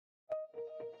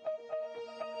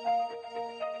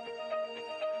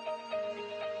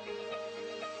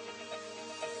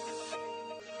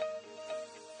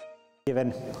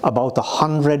Given about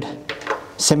 100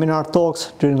 seminar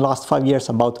talks during the last 5 years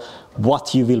about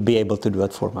what you will be able to do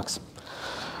at ForMAX.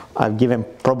 I've given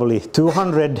probably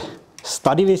 200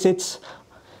 study visits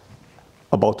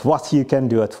about what you can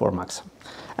do at ForMAX.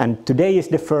 And today is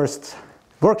the first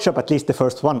workshop, at least the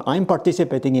first one I'm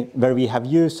participating in, where we have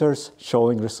users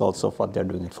showing results of what they're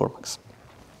doing at ForMAX.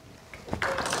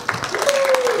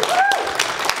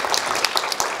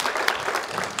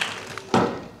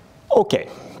 Okay.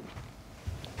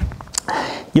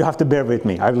 You have to bear with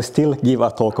me. I will still give a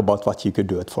talk about what you could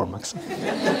do at ForMAX.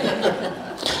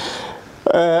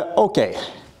 Okay,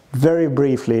 very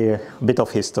briefly, a bit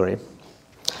of history.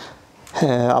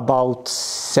 About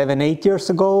 7-8 years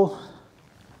ago,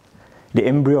 the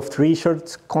embryo of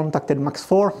Treesearch contacted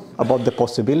Max4 about the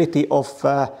possibility of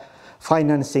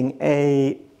financing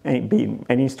an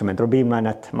instrument or beamline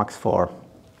at Max4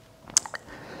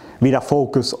 with a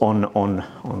focus on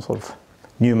sort of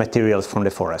new materials from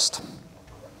the forest,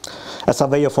 as a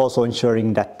way of also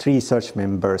ensuring that Treesearch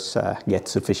members get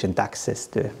sufficient access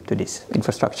to this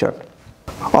infrastructure.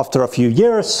 After a few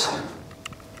years,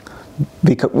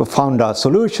 we found a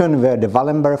solution where the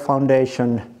Wallenberg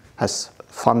Foundation has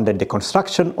funded the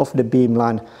construction of the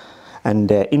beamline, and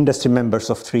the industry members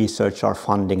of Treesearch are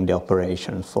funding the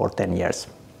operation for 10 years.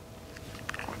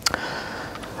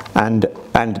 And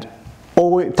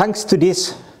thanks to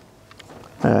this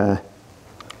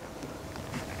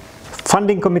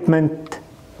funding commitment,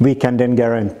 we can then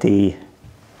guarantee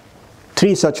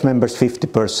Treesearch members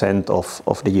 50%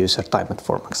 of the user time at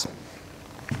ForMAX.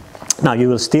 Now you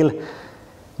will still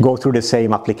go through the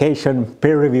same application,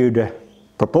 peer-reviewed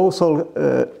proposal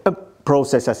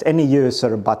process as any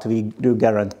user, but we do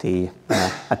guarantee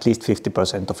at least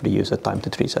 50% of the user time to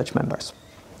Treesearch members.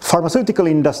 Pharmaceutical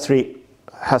industry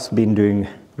has been doing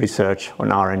research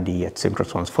on R&D at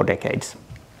synchrotrons for decades.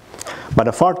 But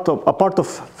a part of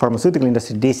pharmaceutical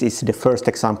industry, this is the first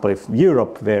example of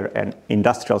Europe where an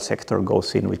industrial sector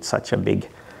goes in with such a big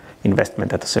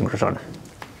investment at a synchrotron.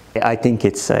 I think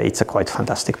it's a quite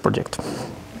fantastic project.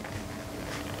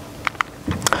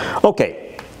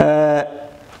 Okay,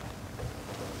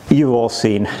 you've all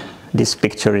seen this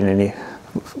picture in any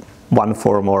one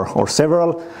form or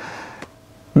several.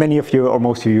 Many of you, or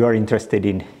most of you, are interested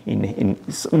in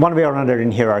one way or another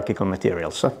in hierarchical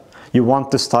materials. You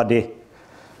want to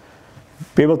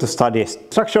be able to study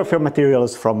structure of your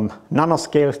materials from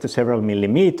nanoscales to several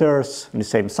millimeters in the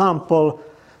same sample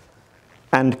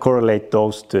and correlate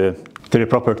those to the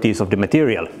properties of the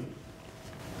material.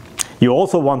 You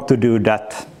also want to do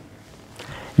that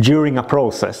during a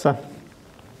process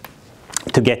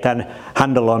to get a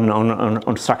handle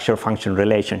on structure-function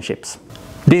relationships.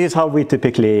 This is how we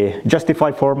typically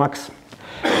justify ForMAX.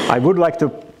 I would like to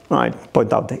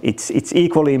point out that it's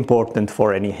equally important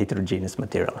for any heterogeneous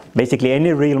material. Basically,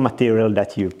 any real material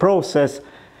that you process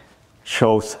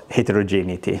shows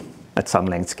heterogeneity at some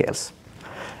length scales.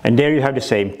 And there you have the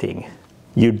same thing.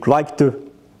 You'd like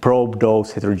to probe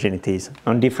those heterogeneities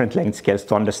on different length scales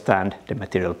to understand the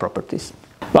material properties.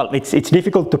 Well, it's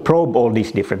difficult to probe all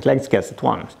these different length scales at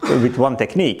once with one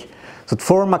technique. So at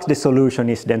ForMAX, the solution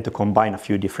is then to combine a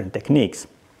few different techniques.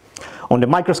 On the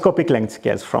microscopic length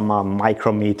scales, from a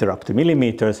micrometer up to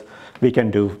millimeters, we can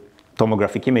do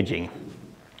tomographic imaging,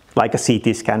 like a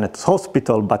CT scan at the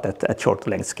hospital, but at shorter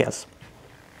length scales.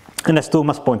 And as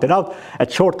Thomas pointed out,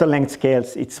 at shorter length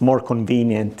scales, it's more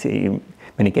convenient in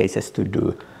many cases to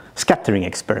do scattering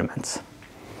experiments.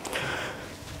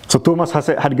 So Thomas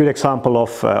had a good example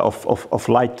of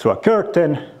light through a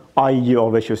curtain. I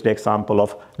always use the example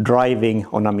of driving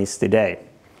on a misty day.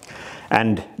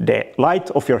 And the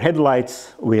light of your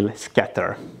headlights will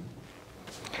scatter.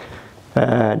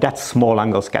 That's small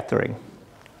angle scattering.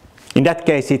 In that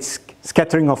case, it's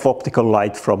scattering of optical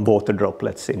light from water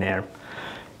droplets in air.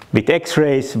 With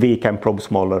X-rays, we can probe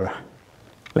smaller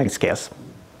length scales,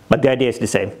 but the idea is the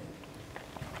same.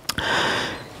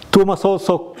 Thomas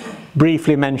also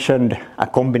briefly mentioned a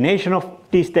combination of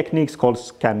these techniques called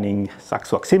scanning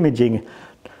SWAXS imaging.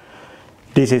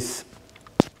 This is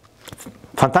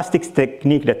fantastic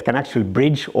technique that can actually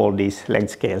bridge all these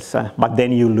length scales, but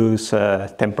then you lose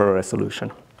temporal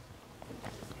resolution.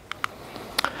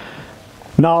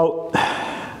 Now,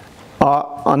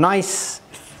 a nice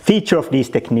feature of these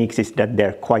techniques is that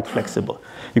they're quite flexible.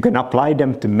 You can apply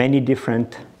them to many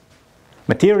different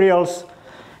materials.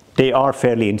 They are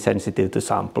fairly insensitive to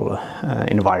sample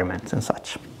environments and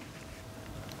such.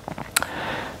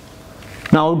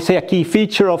 Now, I would say a key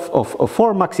feature of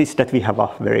ForMAX is that we have a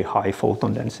very high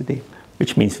photon density,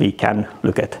 which means we can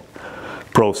look at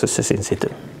processes in situ.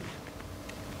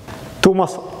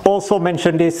 Thomas also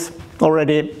mentioned this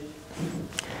already.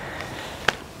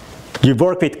 You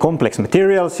work with complex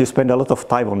materials, you spend a lot of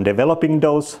time on developing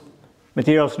those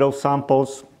materials, those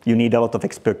samples. You need a lot of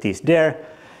expertise there.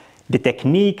 The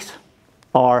techniques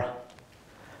are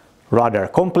rather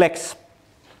complex.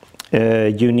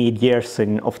 You need years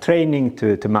of training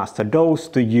to master those,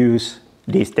 to use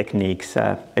these techniques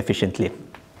efficiently.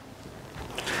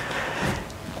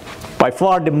 By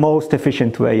far the most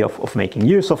efficient way of making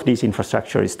use of this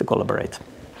infrastructure is to collaborate.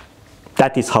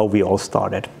 That is how we all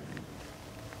started.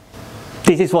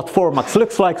 This is what ForMAX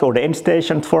looks like, or the end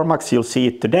station ForMAX. You'll see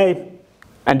it today.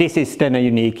 And this is then a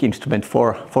unique instrument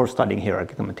for studying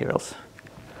hierarchical materials.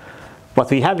 What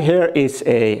we have here is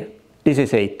this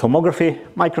is a tomography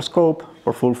microscope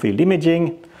for full field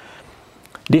imaging.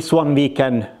 This one we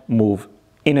can move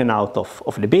in and out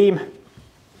of the beam.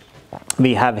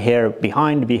 We have here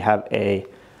behind, we have a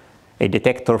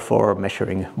detector for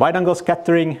measuring wide angle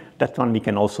scattering. That one we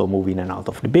can also move in and out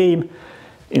of the beam.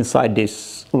 Inside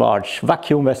this large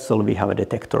vacuum vessel we have a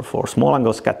detector for small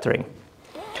angle scattering.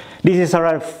 This is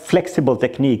a flexible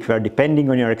technique where, depending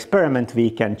on your experiment,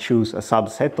 we can choose a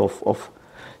subset of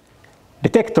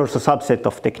detectors, a subset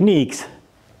of techniques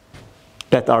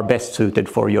that are best suited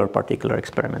for your particular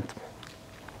experiment.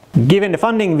 Given the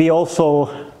funding, we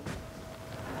also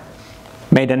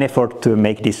made an effort to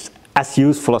make this as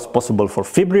useful as possible for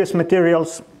fibrous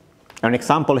materials. An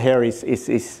example here is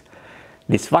this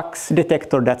SWAXS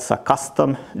detector. That's a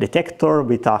custom detector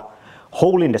with a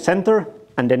hole in the center,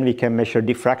 and then we can measure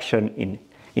diffraction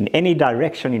in any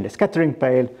direction in the scattering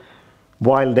path,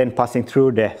 while then passing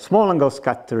through the small angle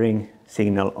scattering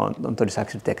signal onto the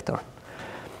SWAXS detector.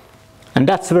 And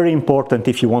that's very important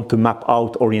if you want to map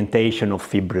out orientation of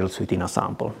fibrils within a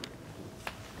sample.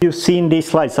 You've seen these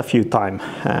slides a few times,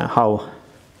 how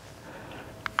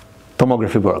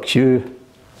tomography works.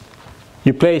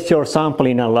 You place your sample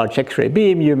in a large X-ray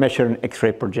beam, you measure an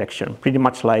X-ray projection, pretty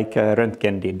much like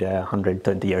Röntgen did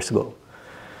 120 years ago.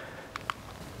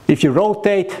 If you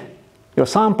rotate your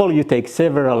sample, you take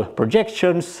several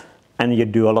projections, and you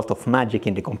do a lot of magic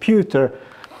in the computer.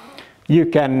 You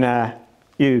can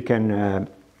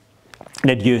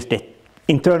deduce the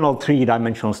internal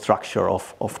three-dimensional structure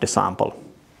of the sample.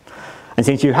 And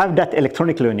since you have that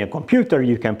electronically on your computer,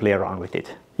 you can play around with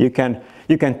it. You can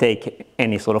take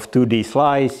any sort of 2D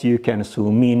slice, you can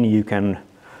zoom in, you can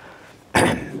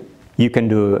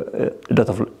do a lot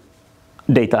of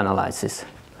data analysis.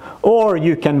 Or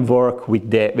you can work with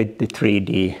the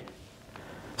 3D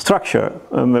structure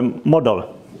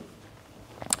model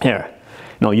here.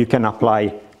 Now you can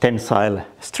apply tensile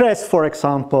stress, for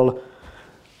example.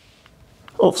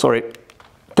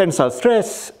 Tensile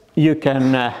stress. You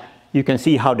can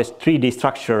see how the 3D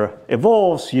structure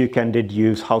evolves. You can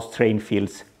deduce how strain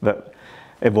fields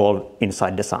evolve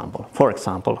inside the sample, for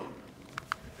example.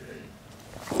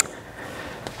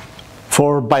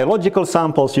 For biological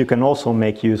samples, you can also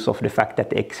make use of the fact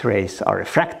that X-rays are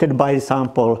refracted by the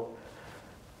sample.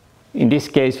 In this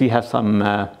case, we have some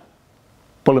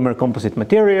polymer composite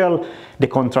material. The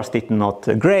contrast is not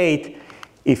great.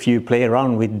 If you play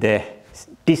around with the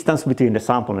distance between the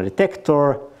sample and the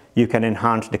detector, you can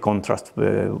enhance the contrast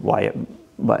by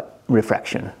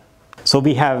refraction. So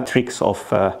we have tricks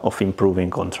of improving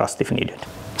contrast if needed.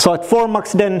 So at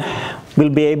ForMAX then, we'll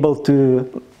be able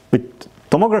to, with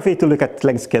tomography, to look at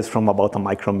length scales from about a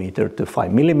micrometer to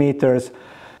 5 millimeters,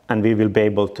 and we will be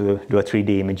able to do a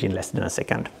 3D image in less than a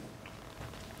second.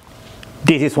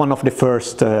 This is one of the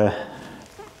first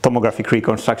tomographic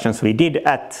reconstructions we did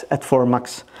at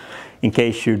ForMAX. In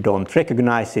case you don't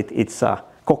recognize it, it's a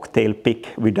cocktail pick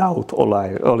without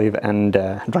olive and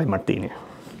dry martini.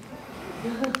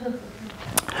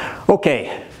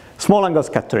 Okay, small angle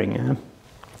scattering.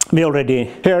 We already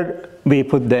heard, we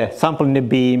put the sample in the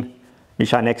beam, we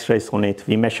shine X-rays on it,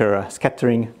 we measure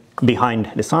scattering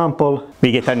behind the sample,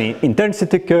 we get an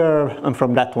intensity curve, and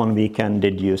from that one we can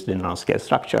deduce the nanoscale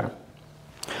structure.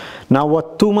 Now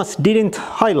what Thomas didn't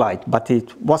highlight, but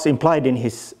it was implied in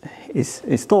his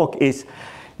talk, is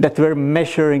that we're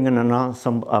measuring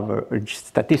some average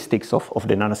statistics of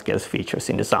the nanoscale features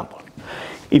in the sample.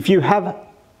 If you have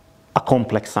a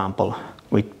complex sample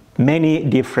with many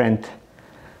different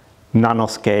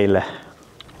nanoscale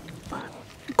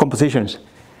compositions,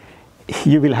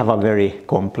 you will have a very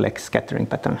complex scattering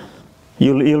pattern.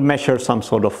 You'll measure some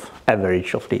sort of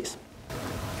average of these.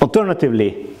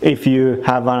 Alternatively, if you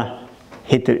have a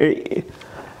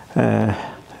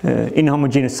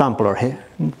inhomogeneous sample or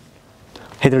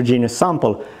heterogeneous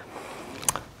sample,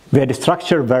 where the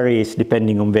structure varies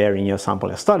depending on where in your sample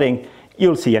you're studying,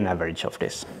 you'll see an average of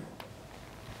this.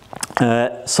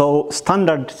 So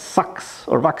standard SWAXS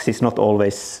or WAXS is not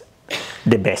always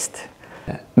the best.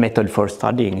 method for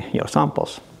studying your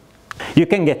samples. You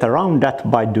can get around that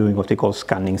by doing what we call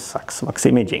scanning SWAXS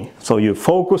imaging. So you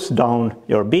focus down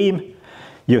your beam,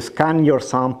 you scan your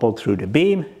sample through the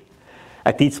beam.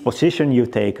 At each position you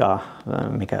take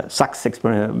make a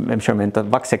SWAXS measurement, a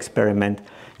WAXS experiment.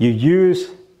 You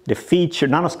use the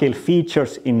nanoscale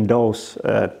features in those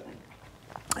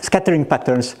scattering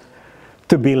patterns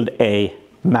to build a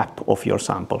map of your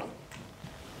sample,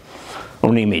 or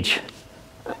an image.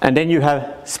 And then you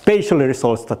have spatially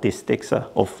resolved statistics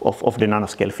of the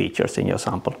nanoscale features in your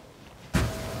sample.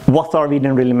 What are we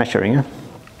then really measuring?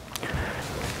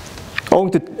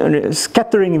 Owing to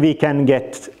scattering, we can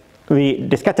get,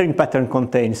 the scattering pattern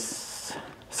contains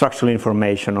structural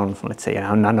information on, let's say, a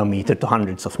nanometer to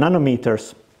hundreds of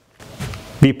nanometers.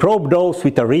 We probe those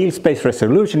with a real space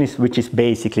resolution, which is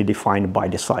basically defined by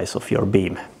the size of your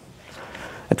beam.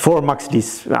 At ForMAX,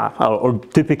 this, or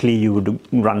typically you would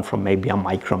run from maybe a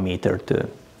micrometer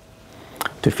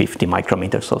to 50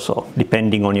 micrometers or so,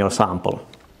 depending on your sample.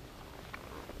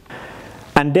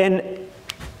 And then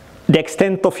the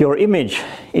extent of your image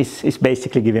is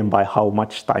basically given by how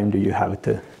much time do you have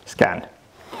to scan.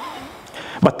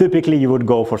 But typically you would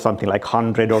go for something like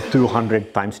 100 or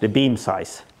 200 times the beam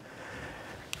size.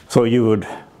 So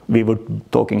we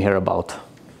would talking here about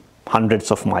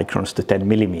hundreds of microns to 10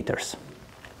 millimeters.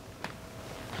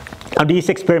 Now these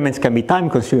experiments can be time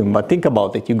consuming, but think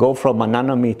about it. You go from a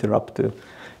nanometer up to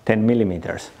 10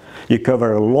 millimeters. You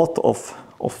cover a lot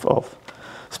of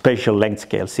spatial length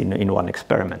scales in one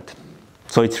experiment.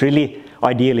 So it's really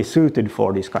ideally suited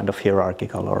for this kind of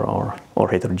hierarchical or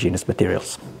heterogeneous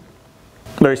materials.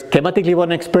 Very schematically, what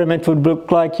an experiment would look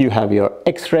like: you have your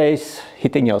X-rays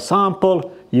hitting your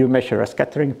sample, you measure a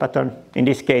scattering pattern. In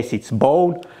this case it's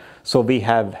bone, so we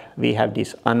have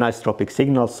these anisotropic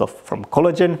signals from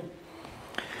collagen.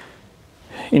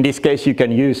 In this case you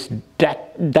can use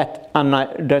that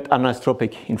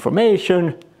anisotropic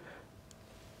information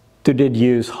to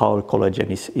deduce how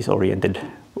collagen is oriented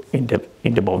in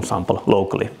the bone sample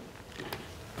locally.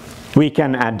 We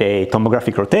can add a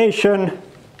tomographic rotation.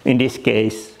 In this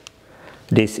case,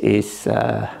 this is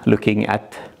looking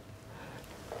at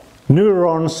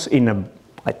neurons in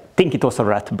I think it was a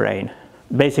rat brain.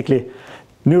 Basically,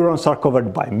 neurons are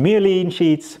covered by myelin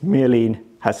sheets. Myelin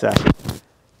has a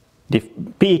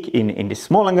peak in the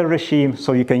small angle regime,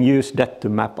 so you can use that to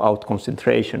map out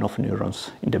concentration of neurons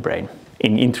in the brain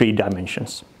in 3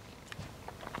 dimensions.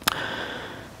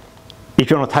 If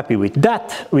you're not happy with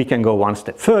that, we can go one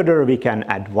step further. We can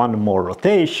add one more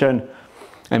rotation,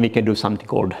 and we can do something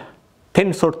called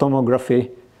tensor tomography,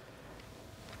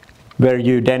 where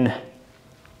you then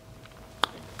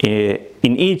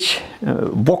in each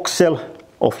voxel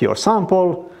of your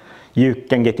sample you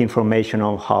can get information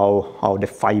on how the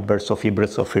fibers of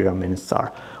filaments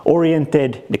are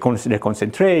oriented, the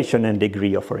concentration and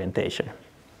degree of orientation.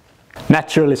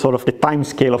 Naturally, sort of the time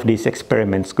scale of these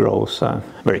experiments grows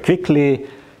very quickly.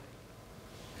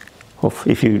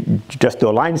 If you just do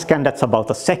a line scan, that's about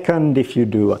a second. If you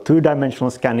do a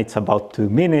 2-dimensional scan, it's about 2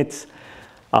 minutes.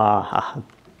 A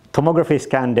tomography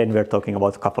scan, then we're talking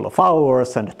about a couple of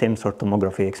hours, and a tensor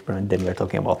tomography experiment, then we're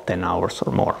talking about 10 hours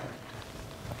or more.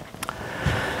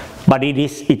 But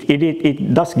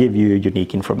it does give you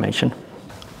unique information.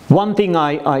 One thing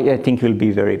I think will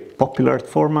be very popular at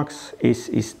ForMAX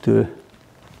is to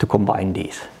combine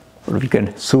these. Or we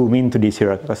can zoom into these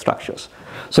hierarchical structures.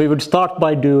 So you would start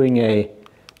by doing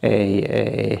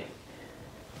a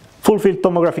full field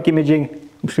tomographic imaging.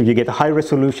 So you get a high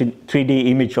resolution 3D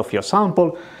image of your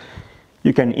sample.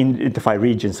 You can identify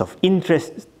regions of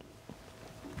interest.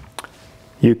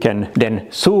 You can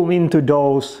then zoom into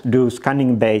those, do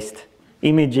scanning based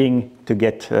imaging to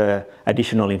get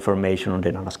additional information on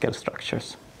the nanoscale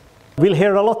structures. We'll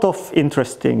hear a lot of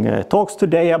interesting talks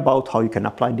today about how you can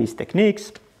apply these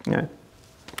techniques,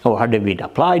 or how they've been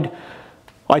applied.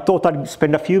 I thought I'd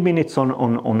spend a few minutes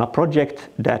on a project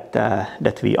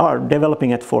that we are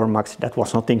developing at ForMAX that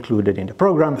was not included in the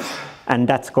program, and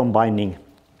that's combining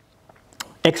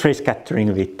X-ray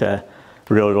scattering with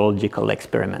rheological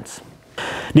experiments.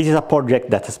 This is a project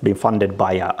that has been funded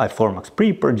by a ForMAX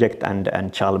pre-project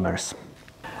and Chalmers.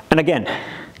 And again,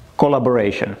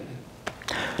 collaboration.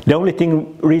 The only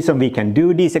reason we can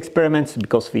do these experiments is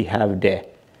because we have the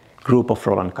group of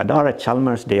Roland Kadar at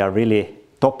Chalmers. They are really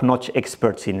top-notch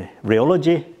experts in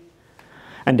rheology.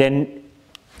 And then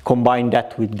combine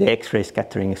that with the X-ray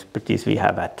scattering expertise we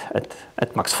have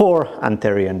at Max 4, and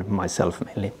Terry and myself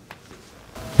mainly.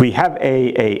 We have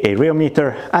a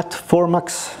rheometer at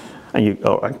ForMAX,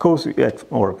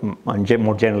 or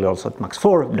more generally also at Max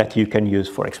 4, that you can use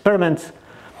for experiments.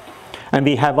 And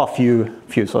we have a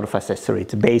few sort of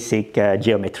accessories, basic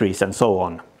geometries and so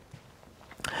on.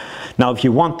 Now, if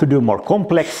you want to do more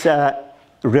complex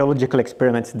rheological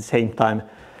experiments at the same time,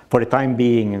 for the time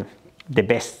being, the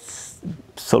best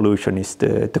solution is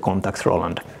the Contax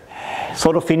Roland.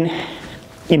 Sort of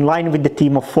in line with the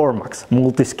theme of ForMAX,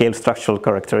 multiscale structural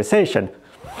characterization,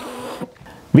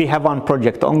 we have one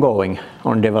project ongoing,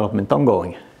 on development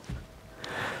ongoing.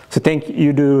 So think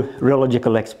you do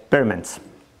rheological experiments.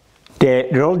 The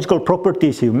rheological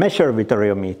properties you measure with a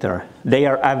rheometer, they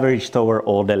are averaged over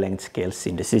all the length scales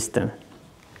in the system.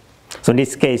 So in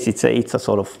this case, it's a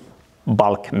sort of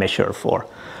bulk measure for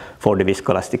the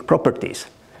viscoelastic properties.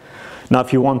 Now,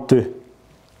 if you want to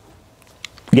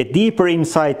get deeper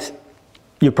insight,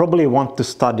 you probably want to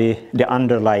study the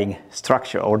underlying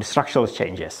structure or the structural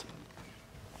changes.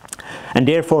 And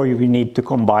therefore, you will need to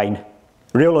combine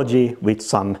rheology with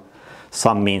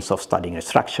some means of studying a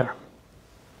structure.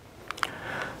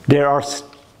 There are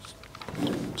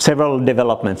several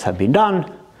developments have been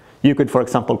done. You could, for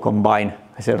example, combine,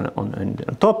 I said on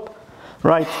top,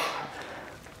 right,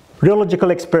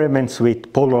 rheological experiments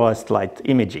with polarized light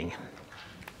imaging.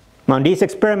 Now, in these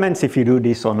experiments, if you do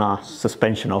this on a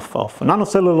suspension of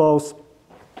nanocellulose,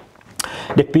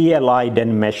 the PLI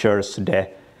then measures the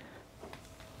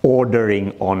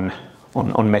ordering on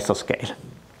mesoscale.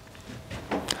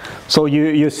 So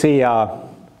you see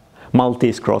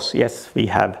Maltese cross. Yes, we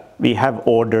have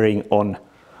ordering on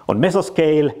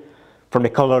mesoscale. From the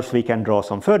colors, we can draw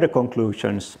some further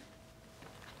conclusions.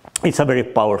 It's a very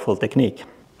powerful technique.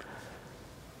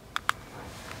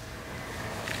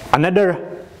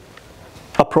 Another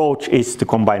approach is to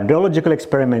combine rheological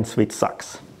experiments with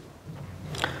SWAXS.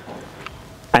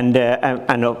 And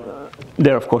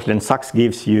there, of course, then SWAXS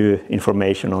gives you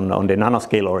information on the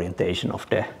nanoscale orientation of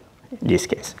in this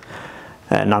case,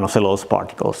 nanocellulose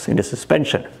particles in the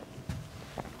suspension.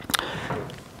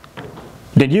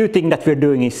 The new thing that we're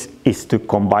doing is to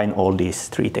combine all these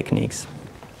three techniques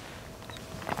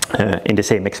in the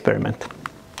same experiment.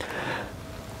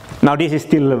 Now, this is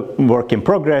still a work in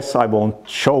progress. I won't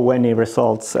show any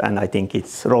results, and I think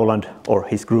it's Roland or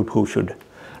his group who should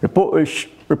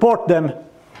report them.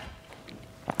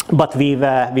 But we've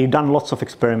done lots of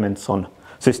experiments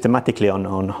systematically on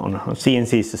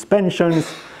CNC suspensions,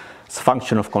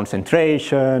 function of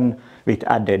concentration, with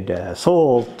added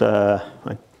salt,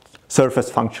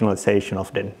 surface functionalization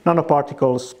of the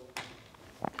nanoparticles.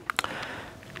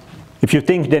 If you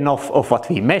think then of what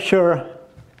we measure,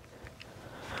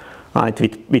 right,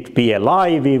 with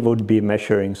PLI, we would be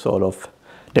measuring sort of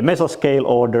the mesoscale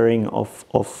ordering of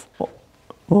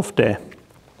the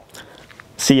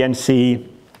CNC.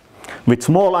 With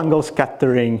small angle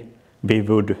scattering, we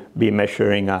would be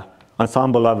measuring an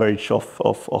ensemble average of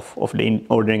the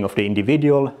ordering of the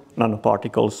individual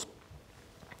nanoparticles.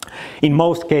 In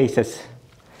most cases,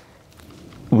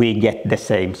 we get the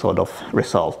same sort of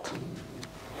result.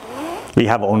 We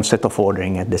have onset of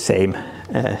ordering at the same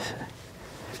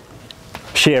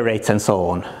shear rates and so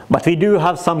on. But we do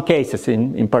have some cases,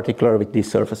 in particular with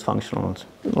this surface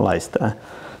functionalized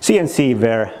CNC,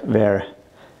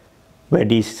 where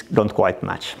these don't quite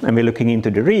match. And we're looking into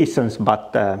the reasons,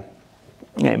 but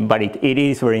it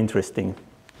is very interesting.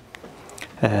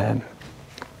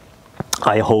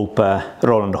 I hope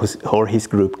Roland or his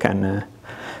group can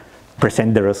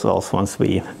present the results once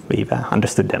we've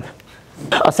understood them.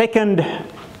 A second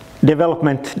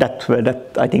development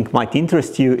that I think might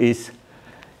interest you is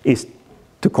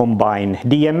to combine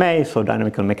DMA, so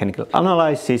dynamical mechanical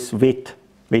analysis, with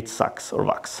SWAXS or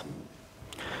WAXS.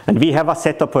 And we have a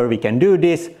setup where we can do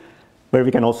this, where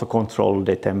we can also control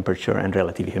the temperature and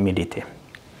relative humidity.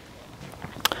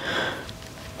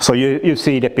 So you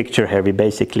see the picture here. We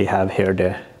basically have here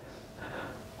the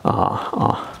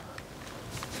a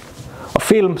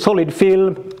film, solid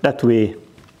film that we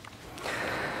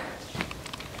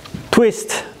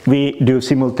twist. We do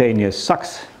simultaneous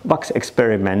SWAXS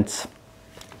experiments,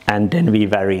 and then we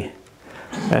vary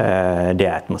the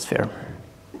atmosphere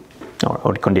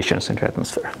or the conditions in the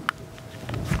atmosphere.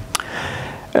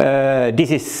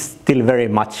 This is still very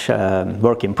much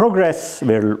work in progress.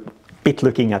 We're a bit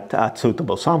looking at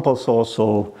suitable samples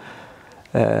also,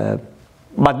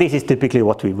 but this is typically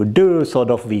what we would do.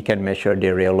 Sort of we can measure the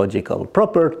rheological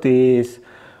properties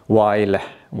while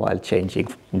changing,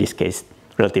 in this case,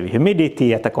 relative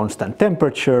humidity at a constant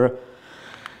temperature.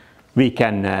 We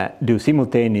can do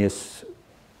simultaneous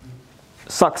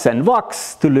SWAXS and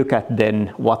WAXS to look at then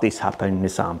what is happening in the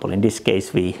sample. In this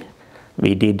case, we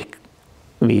did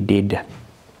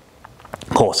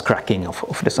cause cracking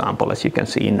of the sample, as you can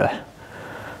see in the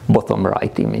bottom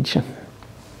right image.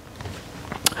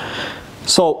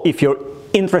 So if you're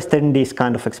interested in this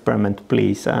kind of experiment,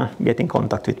 please get in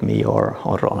contact with me or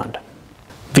Roland.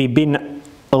 We've been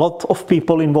a lot of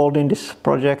people involved in this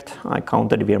project. I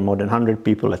counted we are more than 100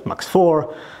 people at Max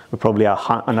 4. We probably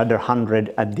are another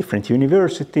 100 at different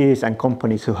universities and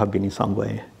companies who have been in some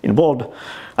way involved.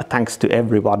 Thanks to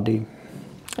everybody.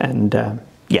 And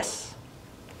yes,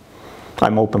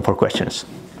 I'm open for questions.